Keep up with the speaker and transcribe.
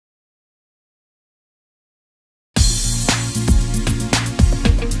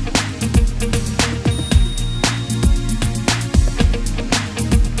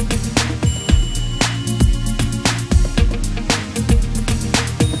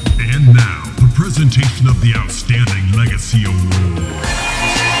presentation of the Outstanding Legacy Award.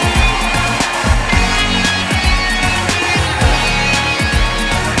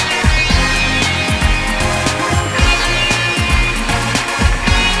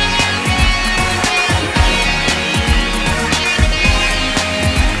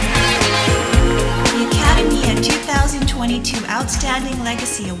 The Akademia 2022 Outstanding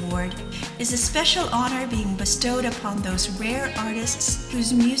Legacy Award is a special honor being bestowed upon those rare artists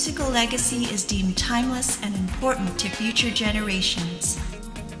whose musical legacy is deemed timeless and important to future generations.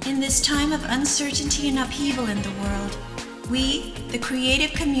 In this time of uncertainty and upheaval in the world, we, the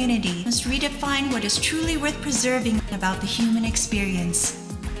creative community, must redefine what is truly worth preserving about the human experience,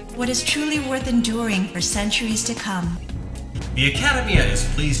 what is truly worth enduring for centuries to come. The Akademia is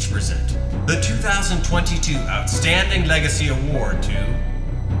pleased to present the 2022 Outstanding Legacy Award to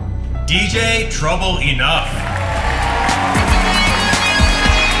DJ Trouble Enuff.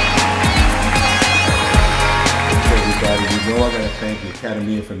 Everybody, you know I gotta thank the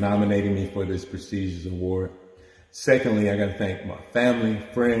Akademia for nominating me for this prestigious award. Secondly, I gotta thank my family,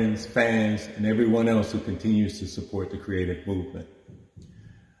 friends, fans, and everyone else who continues to support the creative movement.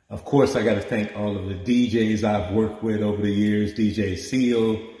 Of course, I gotta thank all of the DJs I've worked with over the years, DJ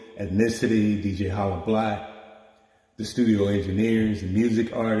Seal, Ethnicity, DJ Holla Black, the studio engineers and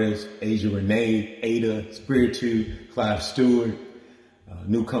music artists, Asia Renee, Ada, Spiritu, Clive Stewart,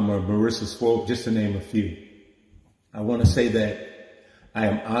 newcomer Marissa Swope, just to name a few. I want to say that I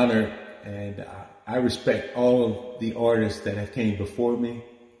am honored and I respect all of the artists that have came before me,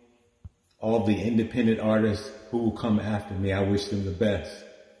 all the independent artists who will come after me. I wish them the best.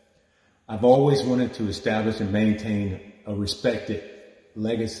 I've always wanted to establish and maintain a respected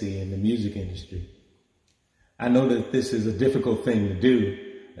legacy in the music industry. I know that this is a difficult thing to do,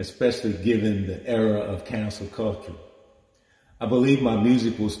 especially given the era of cancel culture. I believe my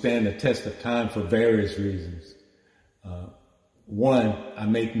music will stand the test of time for various reasons. One, I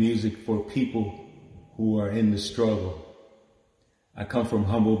make music for people who are in the struggle. I come from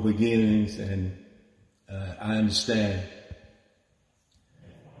humble beginnings and I understand.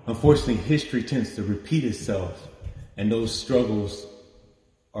 Unfortunately, history tends to repeat itself and those struggles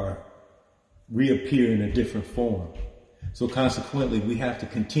reappear in a different form. So consequently, we have to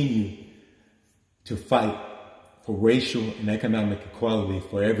continue to fight for racial and economic equality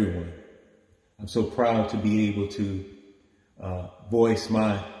for everyone. I'm so proud to be able to voice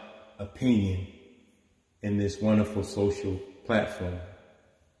my opinion in this wonderful social platform.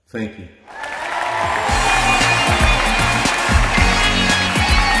 Thank you.